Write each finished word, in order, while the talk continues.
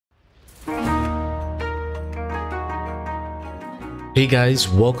Hey guys,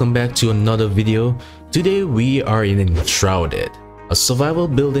 welcome back to another video. Today we are in Enshrouded, a survival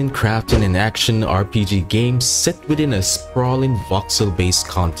building, crafting and action RPG game set within a sprawling voxel-based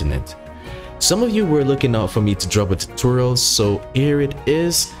continent. Some of you were looking out for me to drop a tutorial, so here it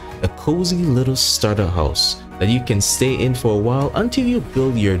is, a cozy little starter house that you can stay in for a while until you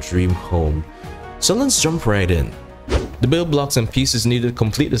build your dream home. So let's jump right in. The build blocks and pieces needed to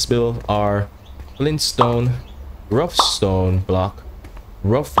complete this build are flintstone, rough stone block,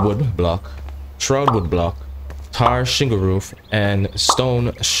 rough wood block, shroud wood block, tar shingle roof, and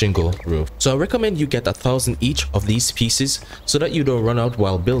stone shingle roof. So I recommend you get 1,000 each of these pieces so that you don't run out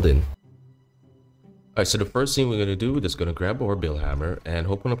while building. Alright, so the first thing we're going to do is just going to grab our build hammer and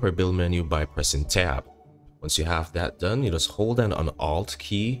open up our build menu by pressing tab. Once you have that done, you just hold down on Alt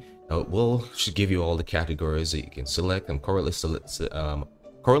key. Now it should give you all the categories that you can select. I'm currently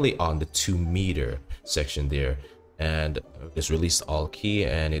on the 2 meter section there, and just release the Alt key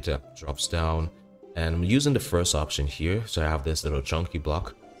and it drops down, and I'm using the first option here. So I have this little chunky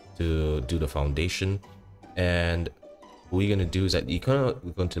block to do the foundation, and what you're going to do is that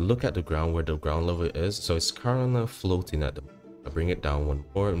we're going to look at the ground where the ground level is. So it's currently floating at I bring it down one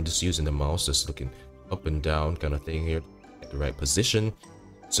more. I'm just using the mouse, just looking up and down kind of thing here at the right position.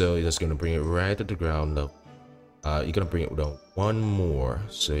 So you're just going to bring it right at the ground level. You're going to bring it down one more,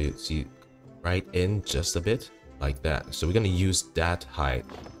 so you see right in just a bit like that. So we're going to use that height.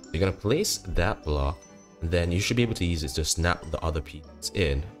 You're going to place that block, and then you should be able to use it to snap the other pieces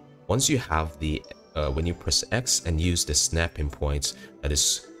in. Once you have the when you press X and use the snapping points that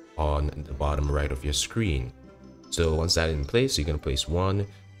is on the bottom right of your screen. So once that is in place, you're going to place 1,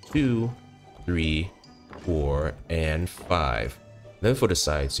 2, 3, 4, and 5. Then for the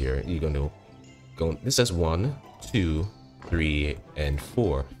sides here, you're going to go, this says 1, 2, 3, and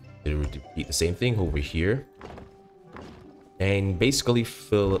 4. You repeat the same thing over here and basically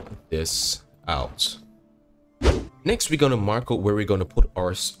fill this out. Next, we're going to mark out where we're going to put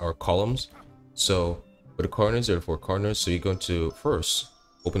our columns. So for the corners, there are 4 corners. So you're going to first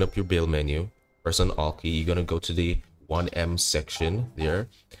open up your build menu, press on Alt key. You're going to go to the 1M section there,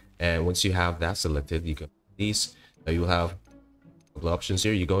 and once you have that selected, you can these. Now you'll have a couple options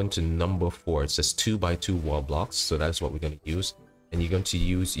here. You go into number 4. It says 2 by 2 wall blocks, so that's what we're going to use. And you're going to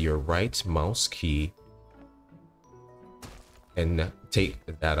use your right mouse key and take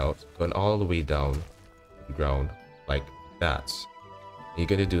that out, going all the way down to the ground like that. You're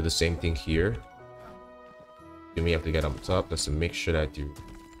going to do the same thing here. You may have to get up top just to make sure that you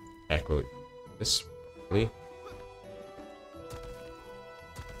echo this properly.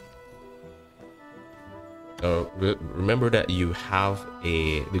 Remember that you have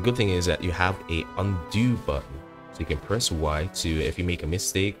the good thing is that you have a undo button, so you can press Y to, if you make a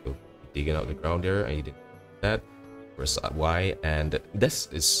mistake of digging out the ground there and you didn't do that, press Y, and this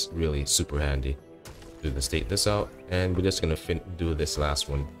is really super handy. Take this out, and we're just gonna do this last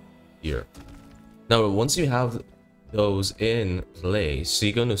one here. Now once you have those in place, so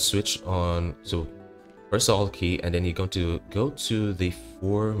you're going to switch on, so press Alt key, and then you're going to go to the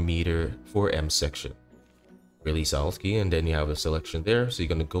 4M section, release Alt key, and then you have a selection there. So you're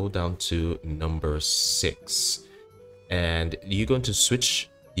going to go down to number 6, and you're going to switch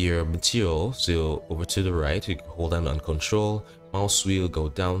your material, so over to the right. You can hold down on Control, mouse wheel, go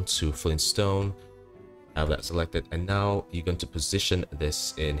down to flintstone, have that selected, and now you're going to position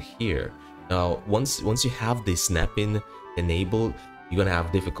this in here. Now once you have the snapping enabled, you're gonna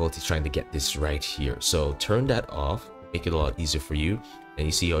have difficulty trying to get this right here. So turn that off, make it a lot easier for you, and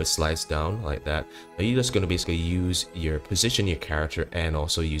you see how it slides down like that. Now you're just gonna basically use your position your character and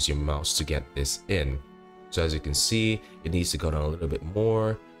also use your mouse to get this in. So as you can see, it needs to go down a little bit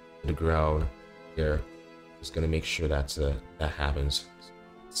more to the ground here. Just gonna make sure that that happens.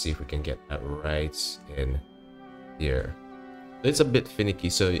 Let's see if we can get that right in here. It's a bit finicky,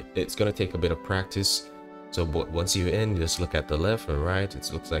 so it's gonna take a bit of practice. So once you're in, just look at the left and right.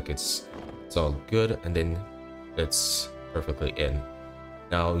 It looks like it's all good, and then it's perfectly in.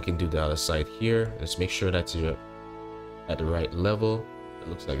 Now we can do the other side here. Just make sure that you're at the right level. It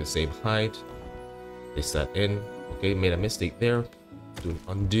looks like the same height. Place that in. Okay, made a mistake there. Do an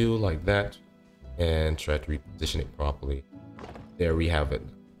undo like that, and try to reposition it properly. There we have it.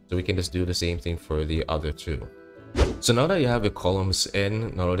 So we can just do the same thing for the other 2. So now that you have your columns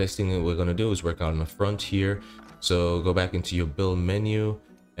in, now the next thing that we're going to do is work on the front here. So go back into your build menu,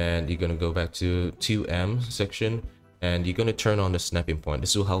 and you're going to go back to 2M section, and you're going to turn on the snapping point.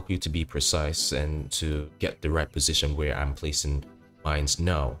 This will help you to be precise and to get the right position where I'm placing mines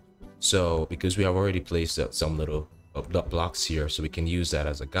now. So because we have already placed some little blocks here, so we can use that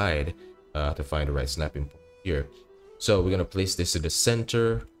as a guide to find the right snapping point here. So we're gonna place this in the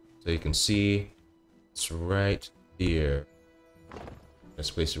center so you can see it's right here.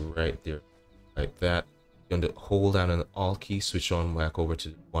 Let's place it right there, like that. You're going to hold down an Alt key, switch on back over to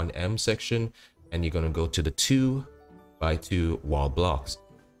the 1M section, and you're gonna go to the 2 by 2 wall blocks.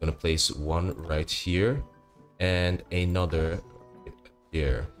 I'm gonna place one right here and another right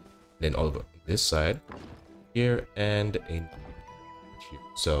here. Then all over this side here and a here.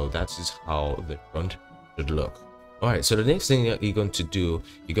 So that is how the front should look. All right, so the next thing that you're going to do,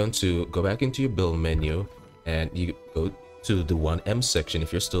 you're going to go back into your build menu and you go to the 1M section.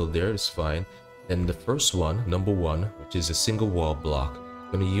 If you're still there, it's fine. Then the first one, number 1, which is a single wall block,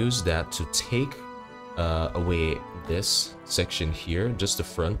 I'm going to use that to take away this section here, just the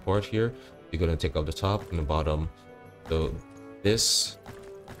front part here. You're going to take out the top and the bottom. So this,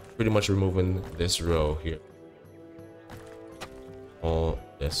 pretty much removing this row here. All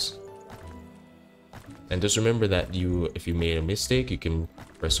this. And just remember that if you made a mistake, you can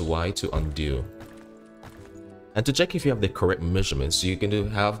press Y to undo. And to check if you have the correct measurements, you can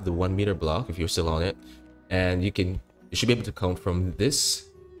have the 1 meter block if you're still on it, and you should be able to count from this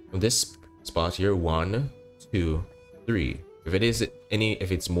spot here, 1, 2, 3.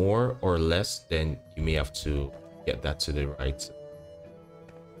 If it's more or less, then you may have to get that to the right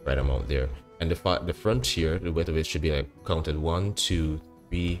amount there. And the front here, the width of it should be like counted 1, 2,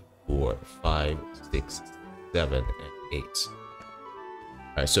 3, 4, 5, 6, 7, and 8.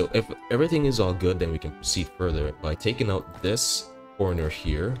 Alright, so if everything is all good, then we can proceed further by taking out this corner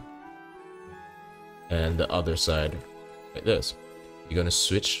here and the other side like this. You're gonna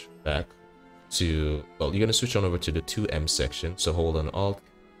switch back to, well, you're gonna switch on over to the 2M section. So hold on Alt,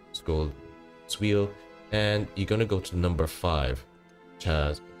 scroll this wheel, and you're gonna go to number 5, which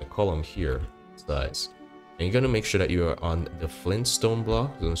has a column here size. And you're gonna make sure that you are on the flintstone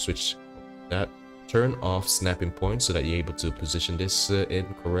block. You're gonna switch that. Turn off snapping point so that you're able to position this in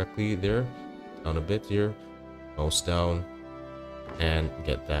correctly there. Down a bit here, mouse down, and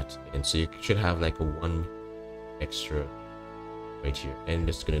get that in. So you should have like a 1 extra right here. And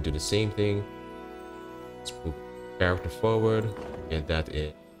just gonna do the same thing. Let's move character forward, get that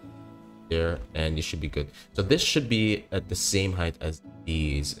in there, and you should be good. So this should be at the same height as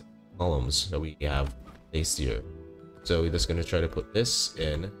these columns that we have placed here. So we're just gonna try to put this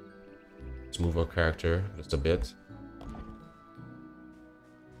in. Let's move our character just a bit.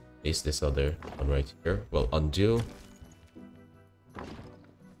 Place this other one right here. Well, undo.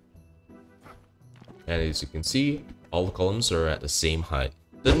 And as you can see, all the columns are at the same height.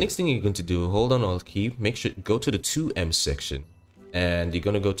 The next thing you're going to do, hold on Alt key, make sure go to the 2M section, and you're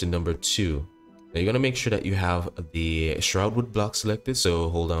gonna go to number 2. Now you're gonna make sure that you have the Enshrouded block selected. So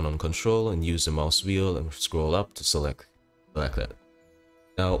hold down on Control and use the mouse wheel and scroll up to select that.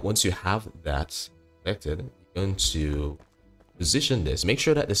 Now, once you have that selected, you're going to position this. Make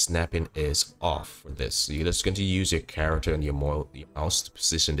sure that the snapping is off for this. So you're just going to use your character and your mouse to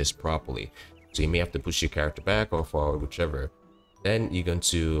position this properly. So you may have to push your character back or forward, whichever. Then you're going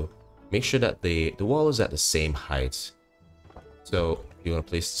to make sure that the wall is at the same height. So you want to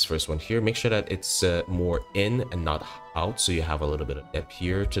place this first one here. Make sure that it's more in and not out. So you have a little bit of depth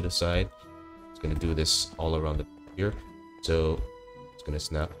here to the side. It's going to do this all around the here. So gonna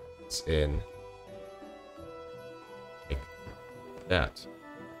snap this in like that.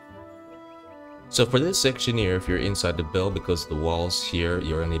 So for this section here, if you're inside the build, because the walls here,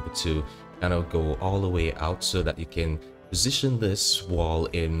 you're unable to kind of go all the way out, so that you can position this wall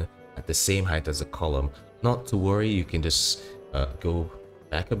in at the same height as the column. Not to worry, you can just go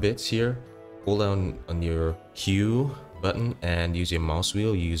back a bit here, hold down on your Q button and use your mouse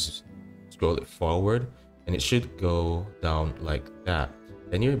wheel, scroll it forward, and it should go down like that.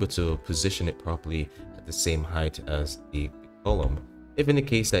 Then you're able to position it properly at the same height as the column. If in the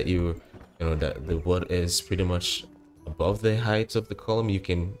case that that the wood is pretty much above the height of the column, you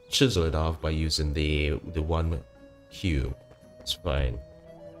can chisel it off by using the 1Q. It's fine.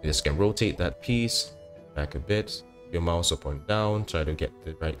 You just can rotate that piece back a bit, your mouse up and down, try to get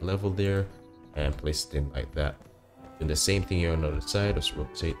the right level there, and place it in like that. Do the same thing here on the other side. Just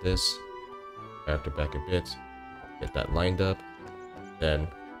rotate this character back a bit, get that lined up, then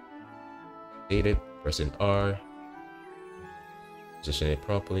rotate it, pressing R, position it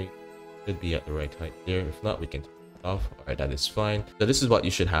properly. Should be at the right height there. If not, we can take it off. Alright, that is fine. So this is what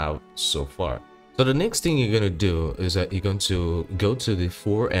you should have so far. So the next thing you're going to do is that you're going to go to the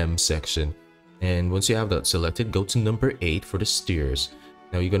 4M section, and once you have that selected, go to number 8 for the steers.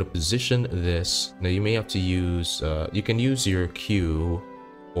 Now you're going to position this. Now you may have to use you can use your Q,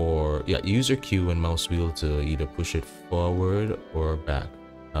 or use your Q and mouse wheel to either push it forward or back.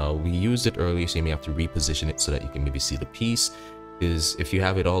 We used it earlier, so you may have to reposition it so that you can maybe see the piece. Is if you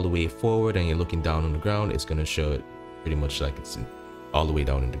have it all the way forward and you're looking down on the ground, it's going to show it pretty much like it's all the way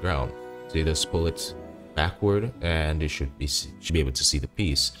down in the ground. So you just pull it backward and you should be able to see the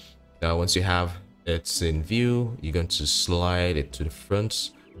piece. Now once you have it in view, you're going to slide it to the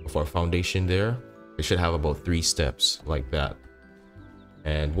front of our foundation there. It should have about 3 steps like that.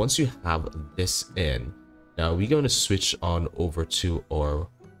 And once you have this in, now we're going to switch on over to our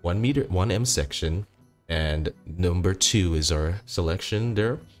 1M section, and number 2 is our selection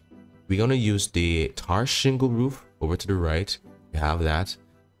there. We're going to use the tar shingle roof over to the right. You have that,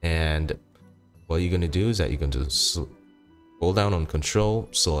 and what you're going to do is that you're going to hold down on control,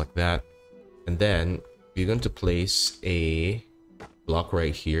 select that, and then you're going to place a block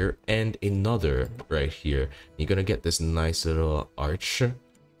right here and another right here. You're going to get this nice little arch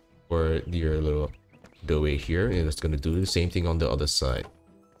for your little doorway here, and it's going to do the same thing on the other side.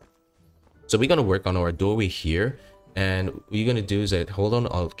 So we're going to work on our doorway here, and what you're going to do is that hold on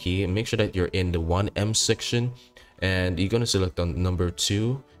Alt key and make sure that you're in the 1M section, and you're going to select on number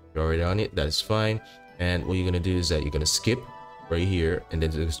 2. You're already on it, that is fine. And what you're going to do is that you're going to skip right here and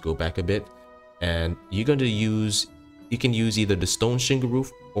then just go back a bit, and you're going to use, you can use either the stone shingle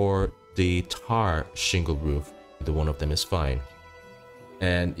roof or the tar shingle roof. Either one of them is fine.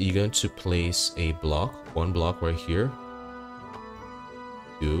 And you're going to place a block, 1 block right here,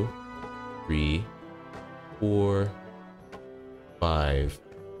 2, 3, 4, 5,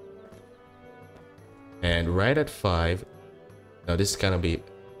 and right at 5. Now this is gonna be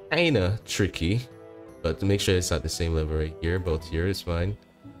kinda tricky, but to make sure it's at the same level right here, both here is fine.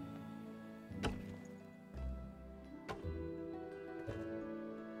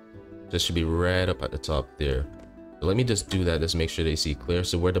 This should be right up at the top there. So let me just do that, just make sure they see clear.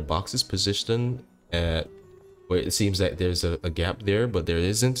 So where the box is positioned, where it seems like there's a gap there, but there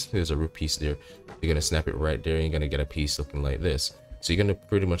isn't, there's a root piece there. You're gonna snap it right there and you're gonna get a piece looking like this. So you're gonna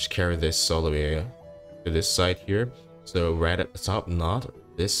pretty much carry this all the way to this side here. So right at the top, not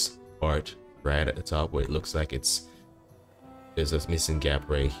this part, right at the top where it looks like there's a missing gap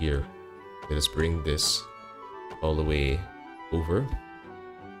right here. So just bring this all the way over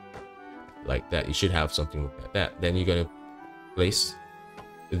like that. You should have something like that. Then you're gonna place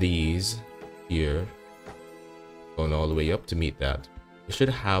these here, going all the way up to meet that. You should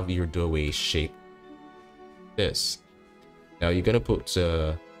have your doorway shape this. Now you're gonna put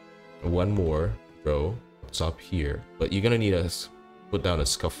 1 more row up here, but you're gonna need to put down a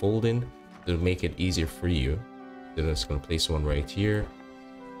scaffolding to make it easier for you. Then it's gonna place 1 right here.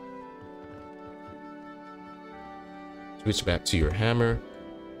 Switch back to your hammer,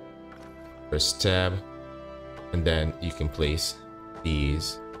 press tab, and then you can place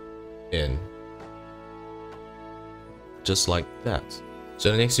these in just like that.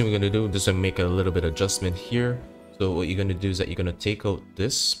 So the next thing we're going to do is to make a little bit of adjustment here. So what you're going to do is that you're going to take out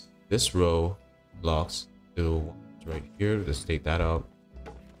this row blocks to right here. Just take that out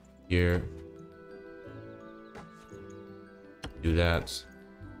here, do that.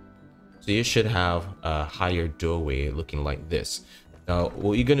 So you should have a higher doorway looking like this. Now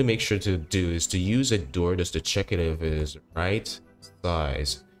what you're going to make sure to do is to use a door just to check it if it is right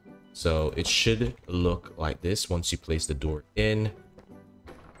size. So it should look like this once you place the door in.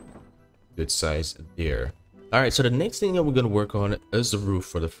 Good size there. Alright, so the next thing that we're going to work on is the roof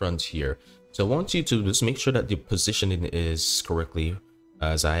for the front here. So I want you to just make sure that the positioning is correctly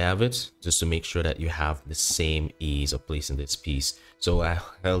as I have it, just to make sure that you have the same ease of placing this piece. So I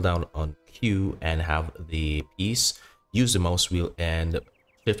held down on Q and have the piece, use the mouse wheel and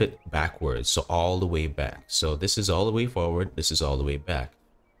shift it backwards, so all the way back. So this is all the way forward, this is all the way back,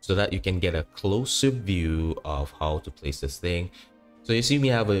 so that you can get a closer view of how to place this thing. So you see me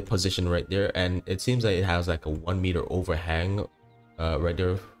have a position right there, and it seems like it has like a 1 meter overhang right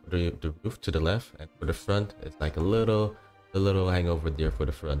there for the roof to the left, and for the front it's like a little hangover there for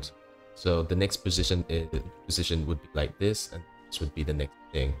the front. So the next position would be like this, and this would be the next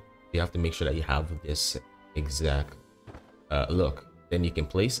thing. You have to make sure that you have this exact look. Then you can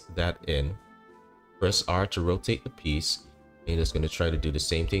place that in, press R to rotate the piece, and you're just going to try to do the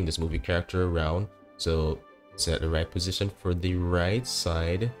same thing. Just move your character around so it's at the right position for the right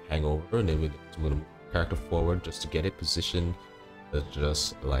side hangover, and then we're going to move the character forward just to get it positioned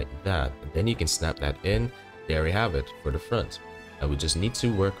just like that. And then you can snap that in. There we have it for the front. Now we just need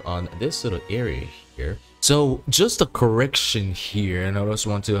to work on this little area here. So just a correction here, and I just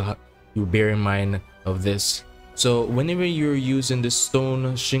want to you bear in mind of this. So whenever you're using the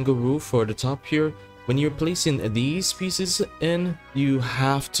stone shingle roof for the top here, when you're placing these pieces in, you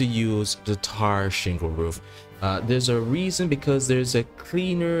have to use the tar shingle roof. There's a reason, because there's a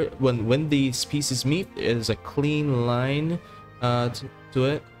cleaner when these pieces meet, there's a clean line to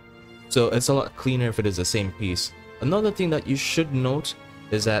it, so it's a lot cleaner if it is the same piece. Another thing that you should note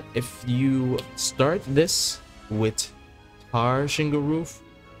is that if you start this with tar shingle roof,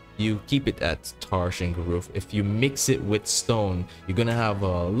 you keep it at tar shingle roof. If you mix it with stone, you're gonna have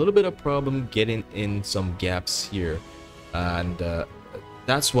a little bit of problem getting in some gaps here, and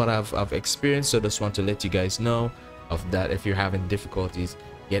that's what I've experienced. So just want to let you guys know of that if you're having difficulties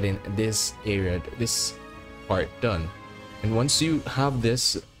getting this area, this part done. And once you have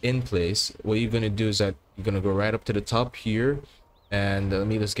this in place, what you're gonna do is that you're gonna go right up to the top here, and let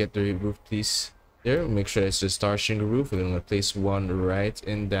me just get the roof piece there. Make sure it's just tar shingle roof. We're gonna place one right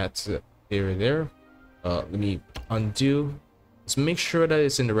in that area there. Let me undo. Just make sure that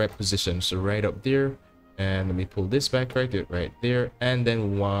it's in the right position. So right up there, and let me pull this back right there, and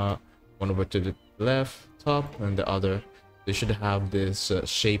then one over to the left top, and the other. They should have this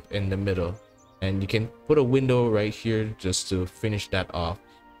shape in the middle, and you can put a window right here just to finish that off.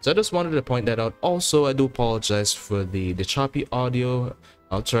 So I just wanted to point that out. Also, I do apologize for the choppy audio.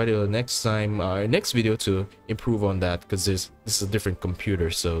 I'll try to next time, next video, to improve on that, because this is a different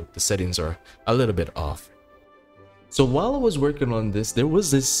computer, so the settings are a little bit off. So while I was working on this, there was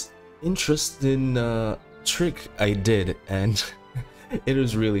this interesting trick I did, and it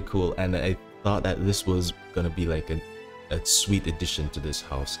was really cool, and I thought that this was gonna be like a sweet addition to this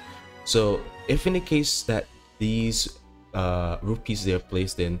house. So if in the case that these roof pieces they are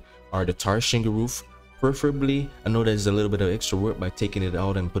placed in are the tar shingle roof, preferably, I know there's a little bit of extra work by taking it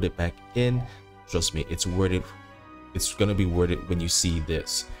out and put it back in. Trust me, it's worth it. It's gonna be worth it when you see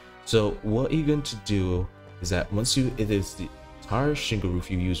this. So what you're going to do is that once it is the tar shingle roof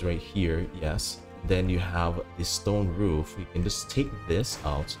you use right here, yes, then you have the stone roof. You can just take this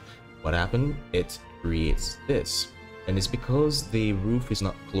out. What happened? It creates this, and it's because the roof is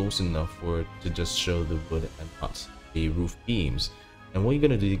not close enough for it to just show the wood and not the roof beams. And what you're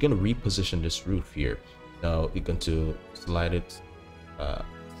gonna do, you're gonna reposition this roof here. Now you're going to slide it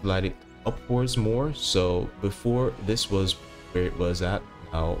upwards more. So before this was where it was at,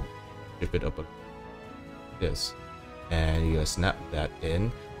 now shift it up like this, and you're gonna snap that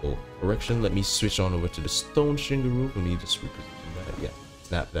in. Oh, correction, let me switch on over to the stone shingle roof. Let me just reposition that. Yeah,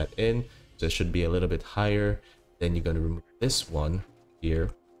 snap that in, so it should be a little bit higher. Then you're gonna remove this one here,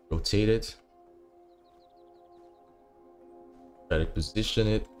 rotate it, try to position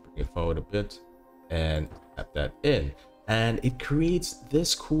it, bring it forward a bit, and tap that in, and it creates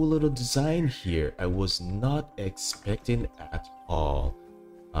this cool little design here. I was not expecting at all.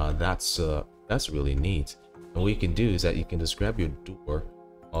 That's really neat. And what you can do is that you can just grab your door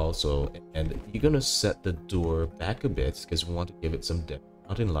also, and you're gonna set the door back a bit because we want to give it some depth,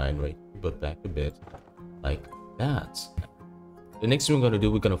 not in line right here, but back a bit like that. The next thing we're gonna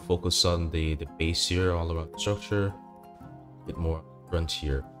do, we're gonna focus on the base here, all around the structure, a bit more front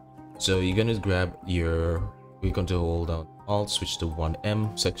here. So you're gonna grab your, we're going to hold down Alt, switch to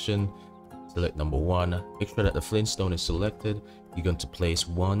 1M section, select number 1, make sure that the flintstone is selected. You're going to place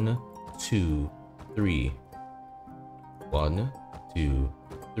 1, 2, 3, 1, 2,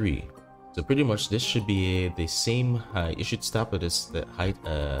 3. So pretty much this should be the same height. You should stop at this, the height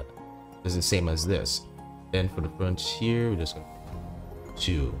is the same as this. Then for the front here, we're just going to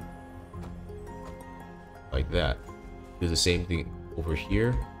 2, like that. Do the same thing over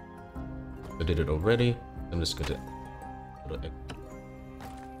here. I did it already. I'm just going to put it.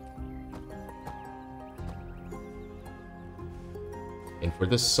 And for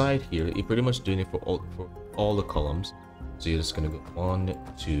this side here, you're pretty much doing it for all the columns. So you're just gonna go 1,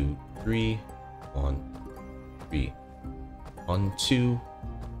 2, 3, 1, 3, 1, 2,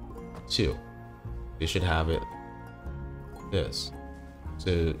 2. You should have it this.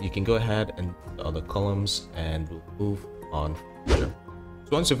 So you can go ahead and other columns, and we'll move on from here.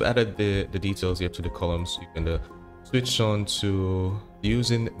 So once you've added the details here to the columns, you can switch on to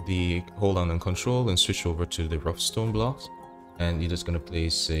using the hold down and control and switch over to the rough stone blocks. And you're just gonna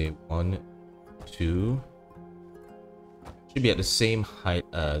place a 1, 2. Should be at the same height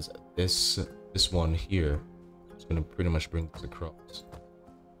as this one here. It's gonna pretty much bring this across.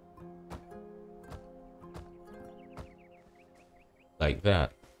 Like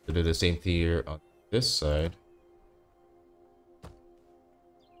that. So do the same thing here on this side.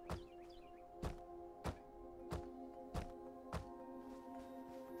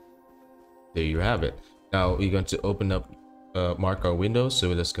 There you have it. Now we're going to open up, mark our windows. So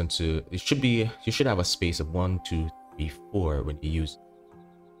we're just going to, you should have a space of 1, 2, 3, 4 when you use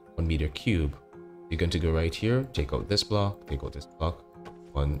 1 meter cube. You're going to go right here, take out this block, take out this block,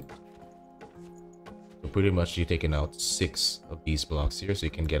 1, So pretty much you're taking out 6 of these blocks here, so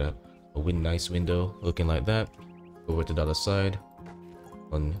you can get a nice window looking like that. Over to the other side.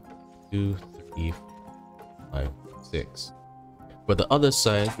 1, 2, 3, 5, 6. For the other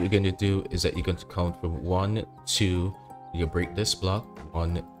side, what you're going to do is that you're going to count from 1, 2. You break this block.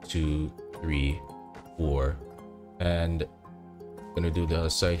 1, 2, 3, 4. And I'm going to do the other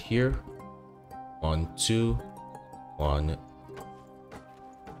side here. 1, 2, 1,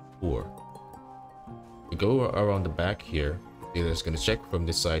 4. You go around the back here. You're just going to check from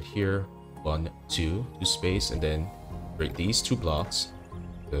this side here. 1, 2 space, and then break these 2 blocks.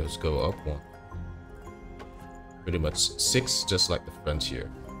 Just go up 1. Pretty much 6, just like the front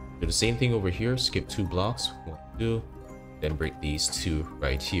here. Do the same thing over here. Skip 2 blocks. 1, 2. Then break these 2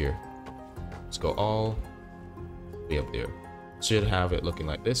 right here. Let's go all the way up there. Should have it looking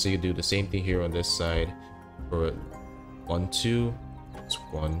like this. So you do the same thing here on this side for 1, 2. It's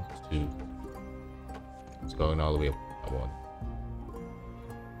 1, 2. It's going all the way up that 1.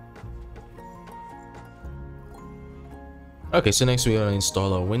 Okay, so next we're gonna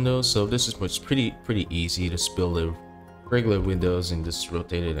install our windows. So this is pretty easy. Just build the regular windows and just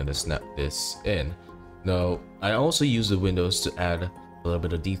rotate it and just snap this in. Now I also use the windows to add a little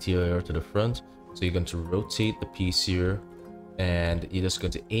bit of detail here to the front. So you're going to rotate the piece here, and you're just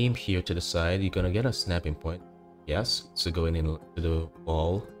going to aim here to the side. You're gonna get a snapping point. Yes, so going into the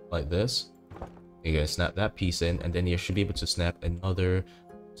wall like this. You're gonna snap that piece in, and then you should be able to snap another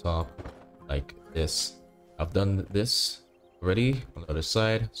top like this. I've done this already on the other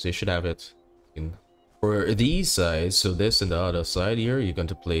side, so you should have it in. For these sides, so this and the other side here, you're going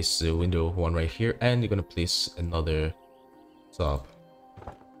to place the window 1 right here, and you're going to place another top.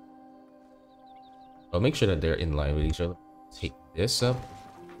 I'll make sure that they're in line with each other. Take this up.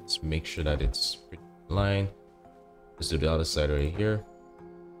 Let's make sure that it's pretty in line. Let's do the other side right here.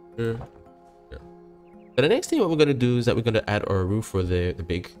 Here. But the next thing what we're going to do is that we're going to add our roof for the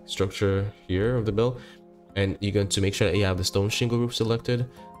big structure here of the build. And you're going to make sure that you have the stone shingle roof selected,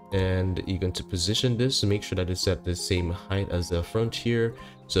 and you're going to position this to make sure that it's at the same height as the front here.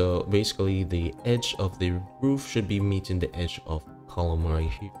 So basically the edge of the roof should be meeting the edge of the column right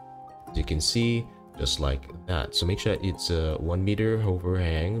here, as you can see, just like that. So make sure that it's a 1 meter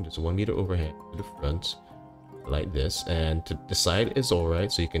overhang. There's a 1 meter overhang to the front like this, and to the side is all right,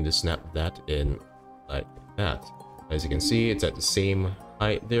 so you can just snap that in like that. As you can see, it's at the same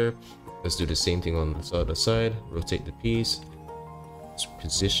height there. Let's do the same thing on the other side. Rotate the piece. Let's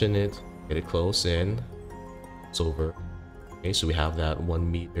position it. Get it close in. It's over. Okay, so we have that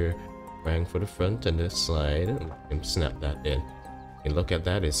 1 meter rang for the front and the side. And we can snap that in. And look at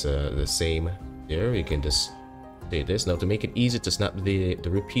that. It's the same there. You can just say this. Now to make it easy to snap the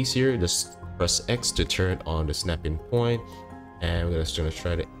root piece here, just press X to turn on the snapping point. And we're just gonna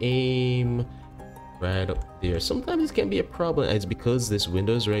try to aim right up there. Sometimes it can be a problem. It's because this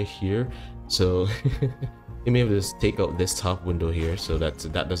window is right here, so you may have to just take out this top window here so that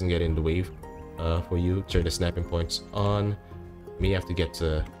doesn't get in the way for you. Turn the snapping points on. You may have to get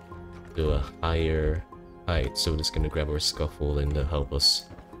to a higher height, so we're just gonna grab our scaffold and help us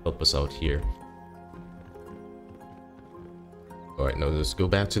out here. All right, now let's go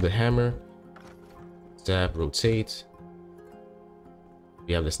back to the hammer. Stab, rotate.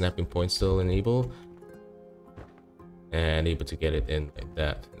 We have the snapping point still enabled, and able to get it in like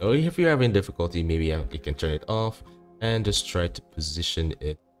that. Or if you're having difficulty, maybe you can turn it off and just try to position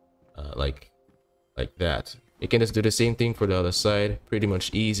it like that. You can just do the same thing for the other side. Pretty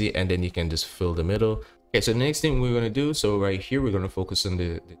much easy, and then you can just fill the middle. Okay, so the next thing we're going to do, so right here we're going to focus on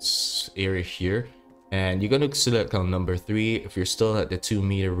this area here, and you're going to select on number 3 if you're still at the 2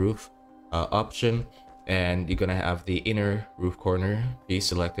 meter roof option, and you're going to have the inner roof corner be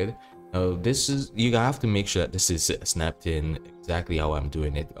selected. Now this is, you have to make sure that this is snapped in exactly how I'm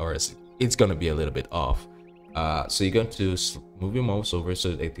doing it, or it's going to be a little bit off. So you're going to move your mouse over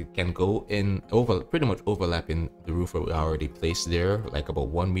so that it can go in pretty much overlapping the roof that we already placed there, like about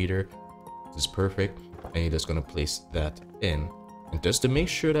 1 meter. This is perfect, and you're just going to place that in. And just to make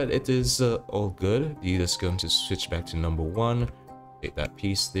sure that it is all good, you're just going to switch back to number 1, take that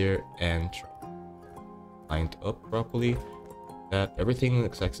piece there and lined up properly. That everything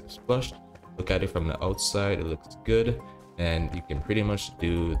looks like it's flushed. Look at it from the outside, it looks good, and you can pretty much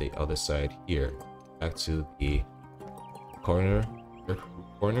do the other side here. Back to the corner.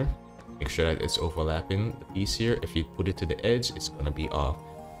 Make sure that it's overlapping the piece here. If you put it to the edge, it's gonna be off.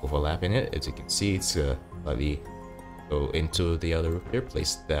 Overlapping it, as you can see, it's slightly go into the other roof here.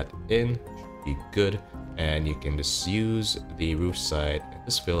 Place that in, should be good, and you can just use the roof side and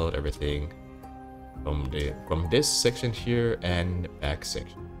just fill out everything from this section here and the back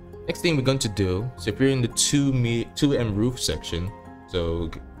section. Next thing we're going to do, so if you're in the 2M roof section, so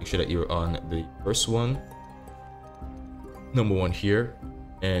make sure that you're on the first one, number one here,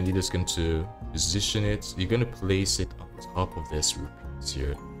 and you're just going to position it. You're going to place it on top of this roof piece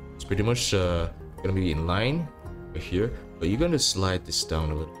here. It's pretty much going to be in line right here, but you're going to slide this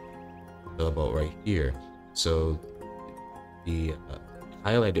down a little, about right here. So the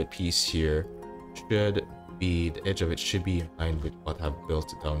highlighted piece here should be, the edge of it should be in line with what I've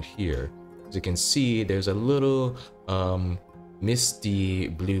built down here. As you can see, there's a little misty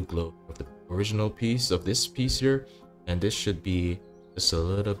blue glow of the original piece of this piece here, and this should be just a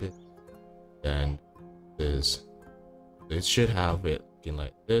little bit, and this, it should have it looking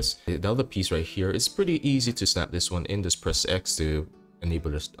like this. The other piece right here, it's pretty easy to snap this one in. Just press X to enable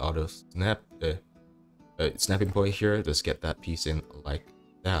this auto snap. Snapping point here, just get that piece in like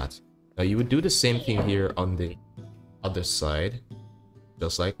that. Now you would do the same thing here on the other side,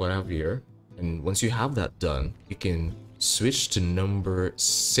 just like what I have here. And once you have that done, you can switch to number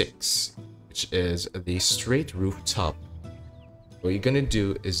 6, which is the straight rooftop. What you're gonna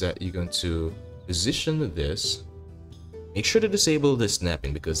do is that you're going to position this. Make sure to disable the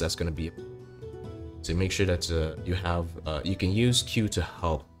snapping, because that's gonna be, so make sure that you have you can use Q to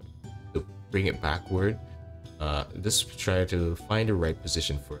help to bring it backward. Just try to find the right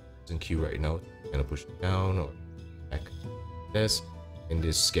position for it. In Q right now, I'm gonna push it down or back this, and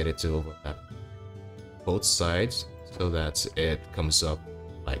just get it to overlap both sides so that it comes up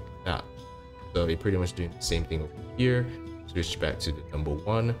like that. So you're pretty much doing the same thing over here. Switch back to the number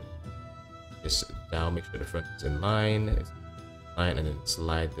 1. Just down, make sure the front is in line, and then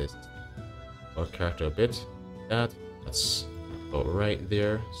slide this our character a bit. That's all right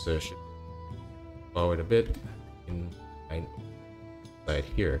there. So it should forward a bit in line side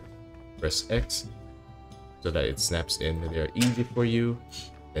here. Press X so that it snaps in there easy for you.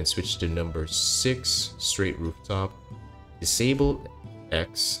 Then switch to number 6, straight rooftop. Disable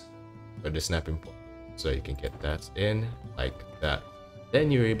X or the snapping point so you can get that in like that. Then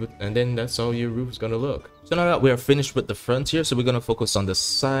you're able, and then that's how your roof is gonna look. So now that we are finished with the front here, so we're gonna focus on the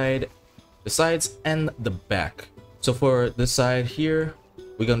sides and the back. So for the side here,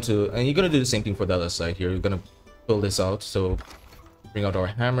 we're going to, and you're gonna do the same thing for the other side here. You're gonna pull this out. So bring out our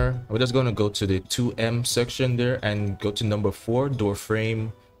hammer. We're just going to go to the 2M section there and go to number 4, door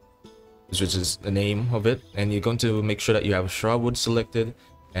frame, which is the name of it. And you're going to make sure that you have Enshrouded selected,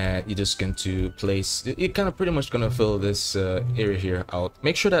 and you're just going to place, you're kind of pretty much going to fill this area here out.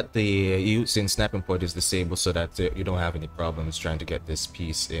 Make sure that the using snapping point is disabled so that you don't have any problems trying to get this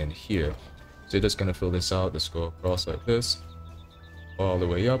piece in here. So you're just going to fill this out. Let's go across like this all the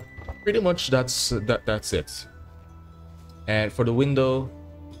way up. Pretty much that's it. And for the windows,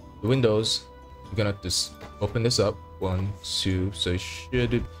 you're gonna just open this up. 1, 2. So it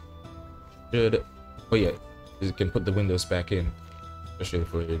should. Oh yeah, you can put the windows back in, especially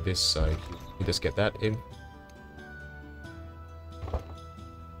for this side. You just get that in.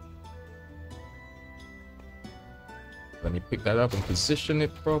 Let me pick that up and position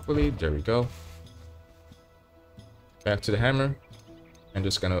it properly. There we go. Back to the hammer. I'm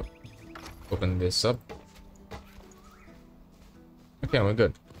just gonna open this up. Okay, we're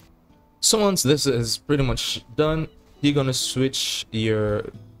good. So once this is pretty much done, you're gonna switch the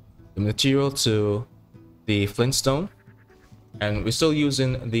material to the flintstone, and we're still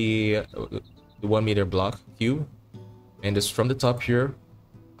using the 1 meter block cube. And just from the top here,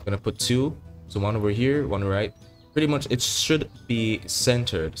 I'm gonna put 2. So 1 over here, 1 right. Pretty much it should be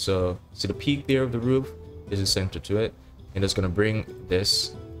centered. So see the peak there of the roof, this is centered to it, and it's gonna bring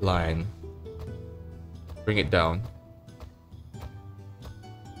this line, bring it down.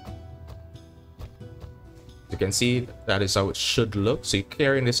 You can see that is how it should look. So you're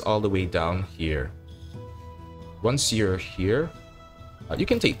carrying this all the way down here. Once you're here, you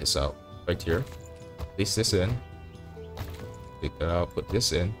can take this out right here, place this in, take that out, put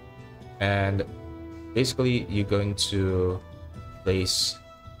this in, and basically you're going to place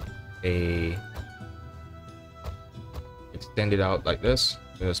extend it out like this.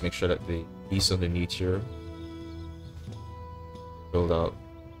 Just make sure that the piece underneath here filled out.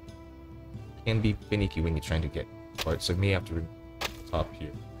 Can be finicky when you're trying to get parts, so you may have to remove the top here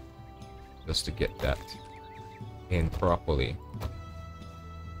just to get that in properly.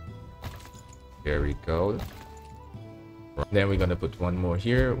 There we go. Then we're gonna put 1 more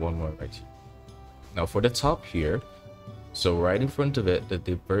here, 1 more right here. Now for the top here, so right in front of it,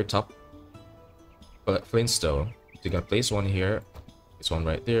 the very top flintstone, so you're gonna place 1 here, this 1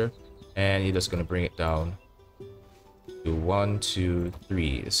 right there, and you're just gonna bring it down to 1, 2,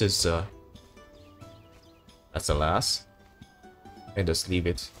 3. This is that's the last, and just leave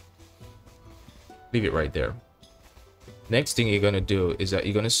it leave it right there. Next thing you're gonna do is that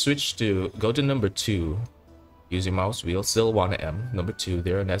you're gonna switch to go to number 2. Use your mouse wheel, still 1M, number 2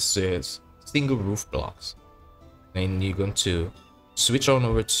 there, and that says single roof blocks. Then you're going to switch on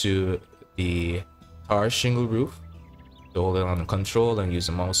over to the tar shingle roof. So hold it on control and use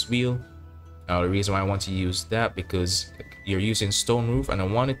the mouse wheel. Now the reason why I want to use that because you're using stone roof and I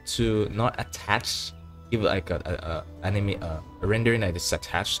want it to not attach, give it like a rendering that is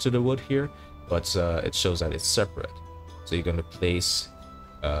attached to the wood here, but it shows that it's separate. So you're gonna place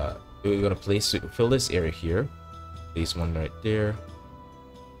fill this area here. Place one right there.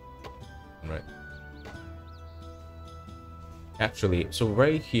 Right. Actually, so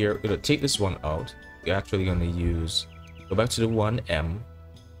right here, we're gonna take this one out. We're actually gonna go back to the 1M,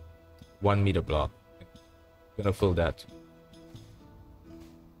 1 meter block. We're gonna fill that.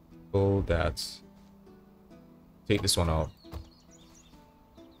 Take this one out.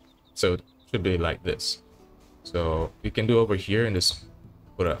 So it should be like this. So we can do over here and just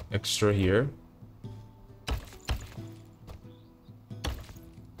put an extra here.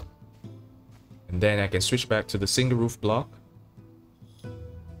 And then I can switch back to the single roof block.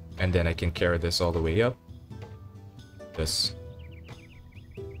 And then I can carry this all the way up. This.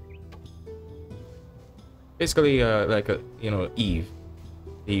 Basically like a, eave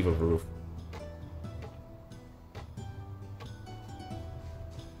of roof.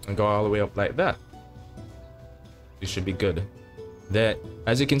 And go all the way up like that. It should be good. That,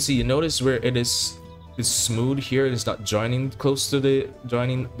 as you can see, you notice where it's smooth here. It's not joining close to the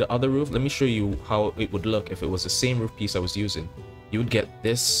other roof. Let me show you how it would look if it was the same roof piece I was using. You would get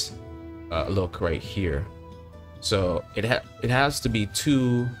this look right here. So it has to be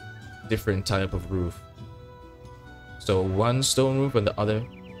 2 different type of roof. So one stone roof and the other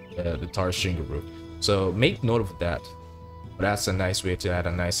the tar shingle roof. So make note of that. But that's a nice way to add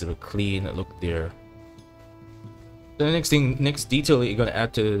a nice little clean look there. The next detail that you're going to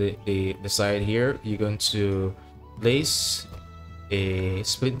add to the side here, you're going to place a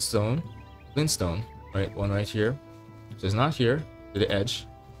flintstone, right? One right here. So it's not here, to the edge,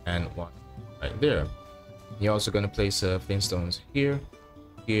 and one right there. You're also going to place flintstones here,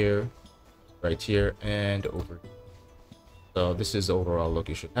 right here, and over here. So this is the overall look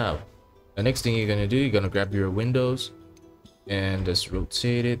you should have. The next thing you're going to do, you're going to grab your windows and just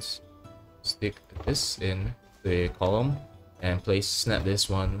rotate it, stick this in the column and snap this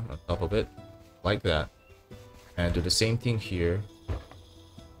one on top of it like that, and do the same thing here.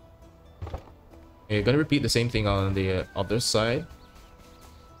 And you're gonna repeat the same thing on the other side.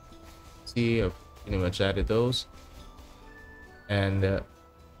 See, I've pretty much added those, and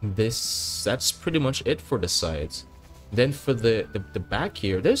that's pretty much it for the sides. Then for the back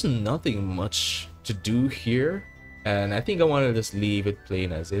here, there's nothing much to do here. And I think I want to just leave it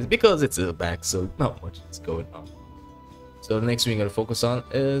plain as is because it's the back, so not much is going on. So the next thing we're going to focus on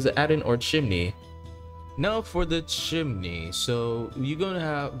is adding our chimney. Now for the chimney, so you're going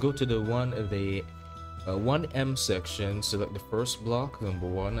to go to the 1M section, select the first block, number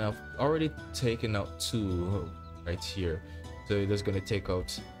 1. I've already taken out 2 right here. So you're just going to take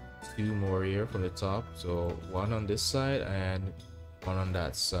out 2 more here from the top. So 1 on this side and 1 on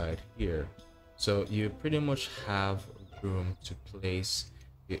that side here. So you pretty much have room to place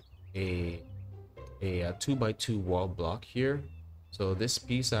a 2x2 wall block here. So this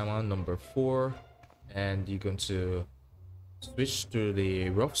piece I'm on number 4, and you're going to switch to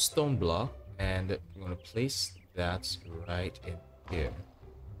the rough stone block, and you're going to place that right in here.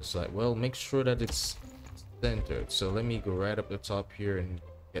 It's like, well, make sure that it's centered. So let me go right up the top here and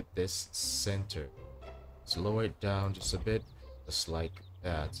get this centered. Let's lower it down just a bit, just like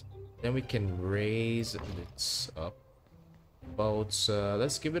that. Then we can raise this up about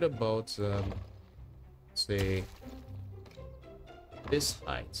let's give it about say this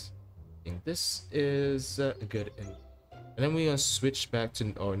height. I think this is good. And then we're gonna switch back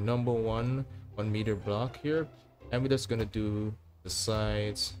to our number 1 meter block here, and we're just gonna do the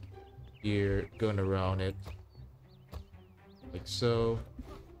sides here, going around it like so,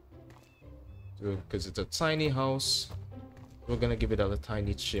 because it's a tiny house. We're gonna give it a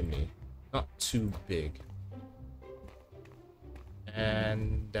tiny chimney, not too big.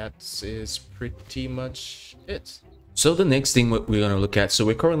 And that is pretty much it. So the next thing we're gonna look at, so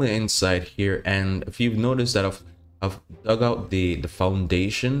we're currently inside here, and if you've noticed that I've dug out the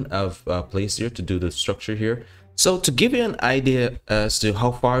foundation I've placed here to do the structure here. So to give you an idea as to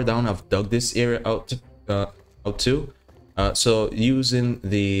how far down I've dug this area out to, so using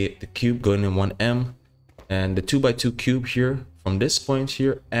the cube going in 1M and the 2x2 cube here from this point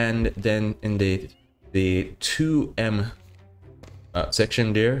here, and then in the 2M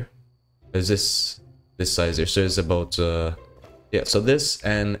section there is this this size here. So it's about yeah, so this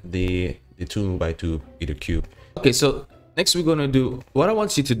and the 2x2 meter cube. Okay, so next we're gonna do, what I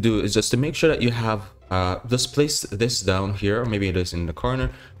want you to do is just to make sure that you have just place this down here, or maybe it is in the corner,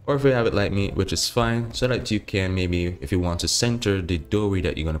 or if you have it like me, which is fine, so that you can maybe, if you want to center the doorway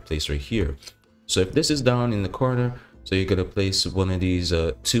that you're gonna place right here. So if this is down in the corner, so you're gonna place one of these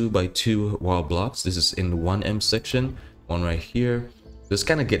 2x2 wall blocks. This is in the 1M section, one right here. Just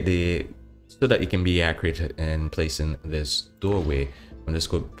kind of get the, so that you can be accurate in placing this doorway. I'm just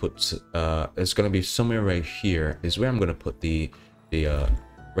going to put it's going to be somewhere right here is where I'm going to put the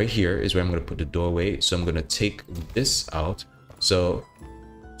right here is where I'm going to put the doorway. So I'm going to take this out. So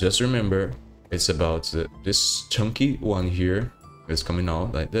just remember, it's about this chunky one here is coming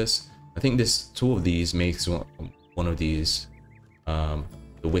out like this. I think this, two of these makes one of these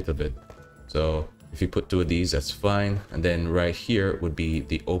the width of it. So if you put two of these, that's fine. And then right here would be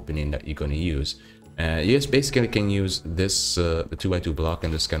the opening that you're going to use. You just basically can use this the 2x2 block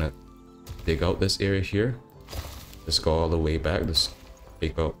and just kind of dig out this area here. Just go all the way back. Just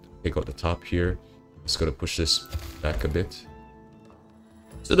take out the top here. Just gonna push this back a bit.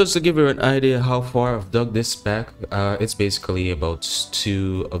 So just to give you an idea how far I've dug this back, it's basically about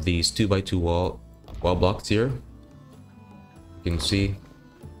 2 of these 2x2 wall blocks here. You can see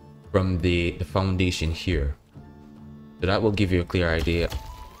from the foundation here. So that will give you a clear idea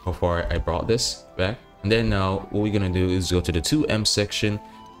how far I brought this back. And then now what we're gonna do is go to the 2M section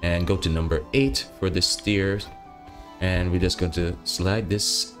and go to number 8 for the stairs, and we're just going to slide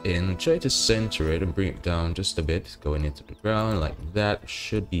this in, try to center it and bring it down just a bit, going into the ground like that.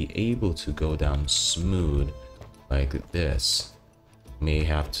 Should be able to go down smooth like this. May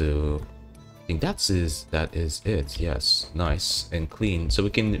have to, I think that is it. Yes, nice and clean. So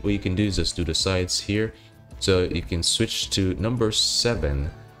what you can do is just do the sides here. So you can switch to number 7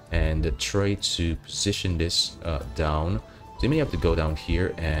 and try to position this down. So you may have to go down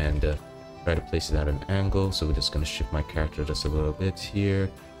here and try to place it at an angle. So we're just going to shift my character just a little bit here,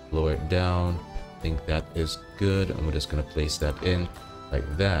 lower it down. I think that is good, and we're just going to place that in like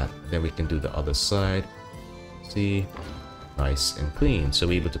that. Then we can do the other side. See, nice and clean. So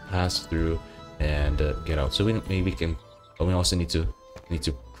we're able to pass through and get out. So we can, but we also need to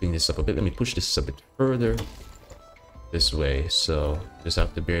clean this up a bit. Let me push this a bit further this way. So just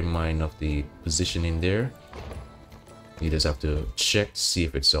have to bear in mind of the positioning there. You just have to check to see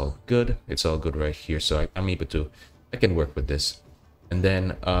if it's all good. It's all good right here. So I'm able to, I can work with this. And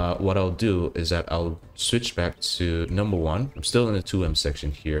then what I'll do is that I'll switch back to number 1. I'm still in the 2M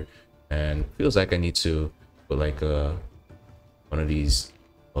section here, and feels like I need to put like one of these.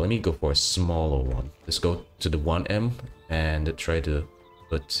 Well, let me go for a smaller one. Let's go to the 1M and try to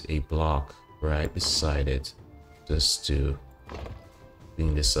put a block right beside it, just to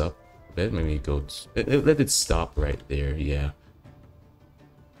clean this up a bit. Maybe go to, let it stop right there. Yeah,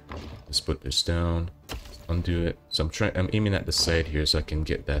 let's put this down, undo it. So I'm aiming at the side here so I can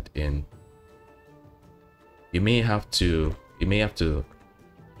get that in. You may have to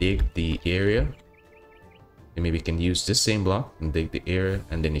dig the area, and maybe you can use this same block and dig the area,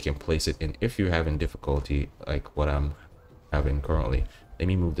 and then you can place it in if you're having difficulty like what I'm having currently. Let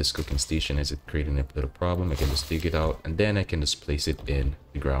me move this cooking station as it's creating a little problem. I can just dig it out, and then I can just place it in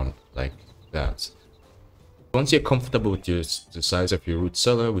the ground like that. Once you're comfortable with the size of your root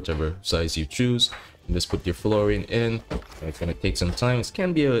cellar, whichever size you choose, and just put your flooring in. It's gonna take some time. It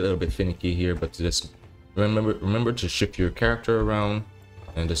can be a little bit finicky here, but just remember to shift your character around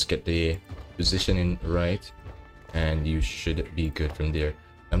and just get the positioning right, and you should be good from there.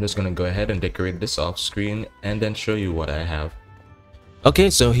 I'm just gonna go ahead and decorate this off screen and then show you what I have.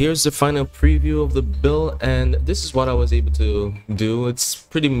 Okay, so here's the final preview of the build, and this is what I was able to do. It's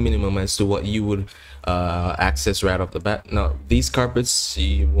pretty minimum as to what you would access right off the bat. Now, these carpets,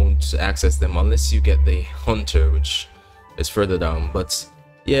 you won't access them unless you get the hunter, which is further down. But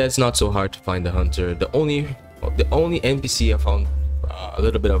yeah, it's not so hard to find the hunter. The only NPC I found a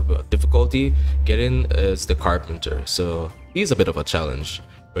little bit of difficulty getting is the carpenter. So he's a bit of a challenge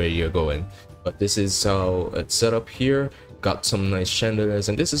where you're going. But this is how it's set up here. Got some nice chandeliers,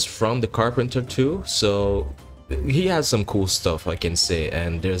 and this is from the carpenter too, so he has some cool stuff, I can say,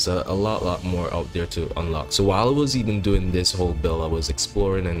 and there's a lot more out there to unlock. So while I was even doing this whole build, I was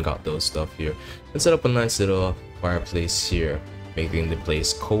exploring and got those stuff here and set up a nice little fireplace here, making the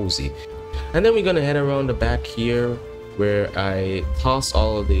place cozy. And then we're gonna head around the back here where I toss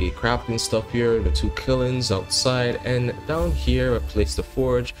all of the crafting stuff here, the 2 kilns outside, and down here I place the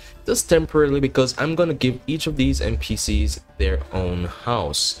forge just temporarily because I'm gonna give each of these NPCs their own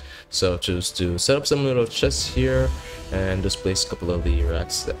house. So choose to set up some little chests here and just place a couple of the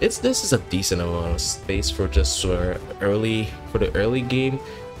racks. This is a decent amount of space for just the early game.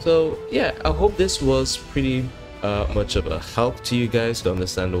 So yeah, I hope this was pretty much of a help to you guys to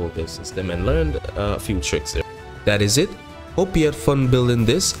understand the whole build system and learn a few tricks there. That is it. Hope you had fun building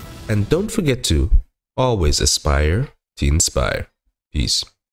this, and don't forget to always aspire to inspire. Peace.